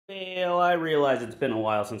Well, I realize it's been a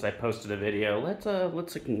while since I posted a video.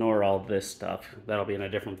 Let's ignore all this stuff. That'll be in a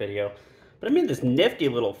different video. But I made this nifty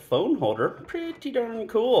little phone holder. Pretty darn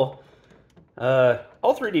cool. All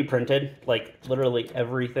 3D printed, like literally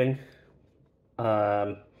everything.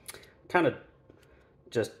 Kind of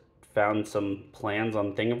just found some plans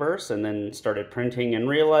on Thingiverse and then started printing and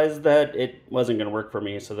realized that it wasn't going to work for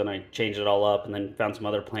me. So then I changed it all up and then found some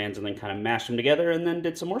other plans and then kind of mashed them together and then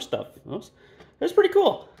did some more stuff. It was pretty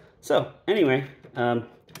cool. So anyway, I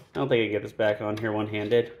don't think I can get this back on here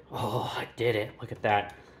one-handed. Oh, I did it. Look at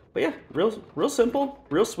that. But yeah, real simple,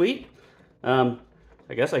 real sweet. I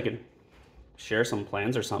guess I could share some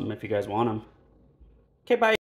plans or something if you guys want them. Okay, bye.